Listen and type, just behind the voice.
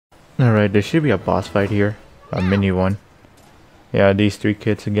Alright, there should be a boss fight here. A mini one. Yeah, these three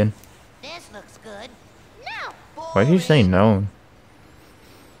kids again. This looks good. No. Why do you say no?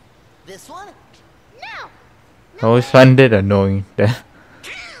 This one? No. I always find it annoying that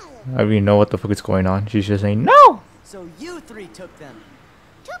I don't even know what the fuck is going on. She's just saying no! So you three took them.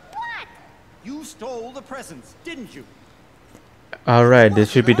 Took what? You stole the presents, didn't you? Alright,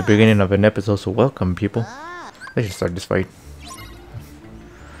 this should be the beginning of an episode, so welcome people. Let's just start this fight.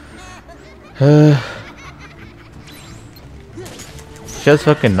 Just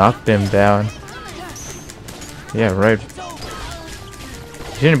fucking knock them down. Yeah, right.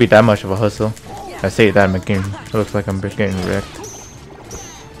 Shouldn't be that much of a hustle. I say that, I'm getting, it looks like I'm getting wrecked.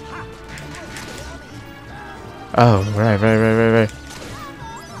 Oh, right.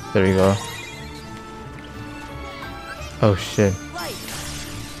 There we go. Oh shit.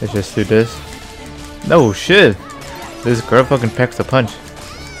 Let's just do this. No shit! This girl fucking packs a punch.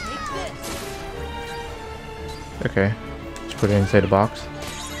 Okay. Just put it inside the box.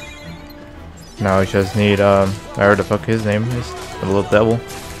 Now we just need, whatever the fuck his name is. The little devil.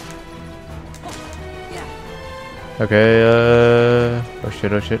 Okay, oh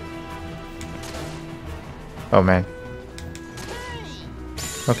shit. Oh man.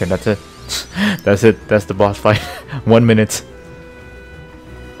 Okay, that's it. That's it. That's the boss fight. 1 minute.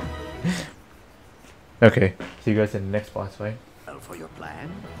 Okay, see you guys in the next boss fight. For your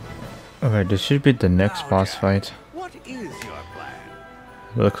plan? Alright, this should be the next boss fight. What is your plan?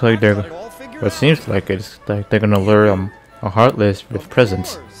 Looks like they're... It seems like it's like they're gonna lure a Heartless with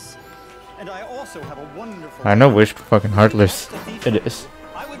presents. And I also have a wonderful... I know which fucking Heartless it is.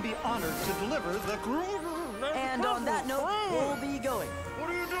 I would be honored to deliver the And on that note, we'll be going. What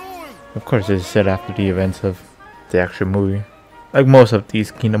are you doing? Of course, it's set after the events of the actual movie. Like most of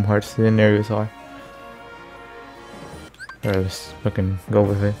these Kingdom Hearts scenarios are. Alright, let's fucking go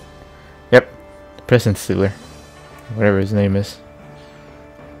with it. Yep, the present stealer. Whatever his name is.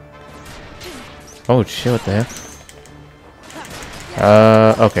 Oh shit, what the heck?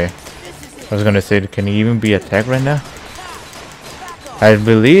 Okay. I was gonna say, can he even be attacked right now? I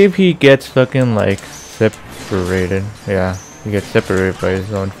believe he gets fucking like separated. Yeah, he gets separated by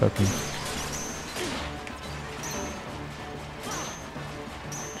his own fucking...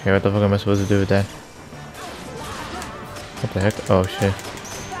 Okay, what the fuck am I supposed to do with that? What the heck? Oh shit.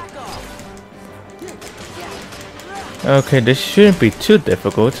 Okay, this shouldn't be too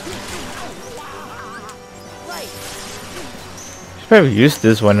difficult. Should probably use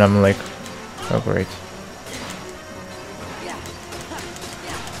this when I'm like... Oh great.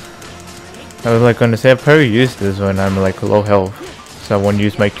 I was like gonna say I probably use this when I'm like low health. So I won't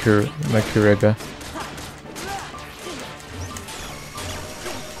use my Kurega.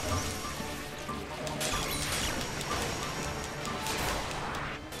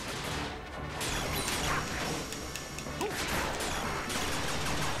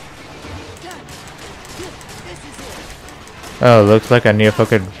 Oh, looks like I need to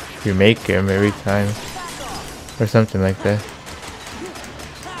fucking remake him every time. Or something like that.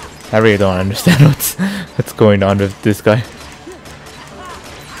 I really don't understand what's going on with this guy.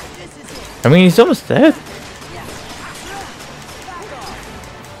 I mean, he's almost dead.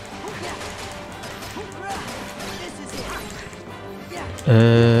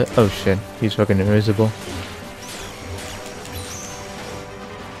 Oh shit, he's fucking invisible.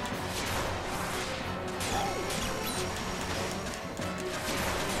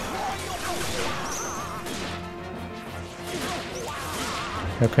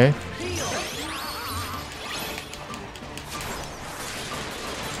 Okay.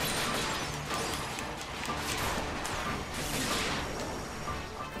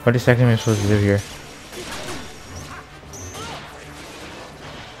 What exactly am I supposed to do here?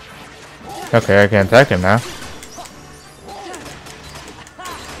 Okay, I can attack him now.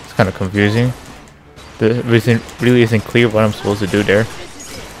 It's kind of confusing. The reason really isn't clear what I'm supposed to do there.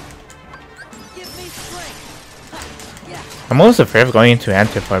 I'm also afraid of going into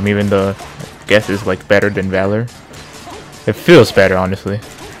Antifarm, even though I guess it's like better than Valor. It feels better, honestly.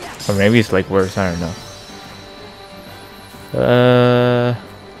 Or maybe it's like worse, I don't know.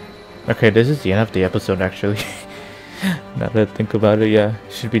 Okay, this is the end of the episode actually. Now that I think about it, yeah,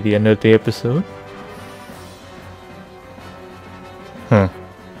 it should be the end of the episode. Well,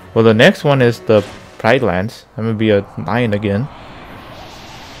 the next one is the Pride Lands. I'm gonna be a 9 again.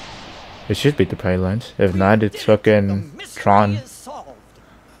 It should be the Pride Lands. If not, it's fucking Tron.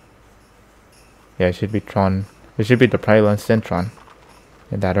 Yeah, it should be Tron. It should be the Pride Lands and Tron.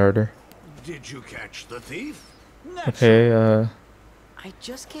 In that order. Did you catch the thief? Okay,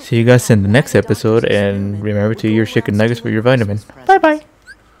 see you guys in the next episode, and remember to eat your chicken nuggets for your vitamin. Bye bye!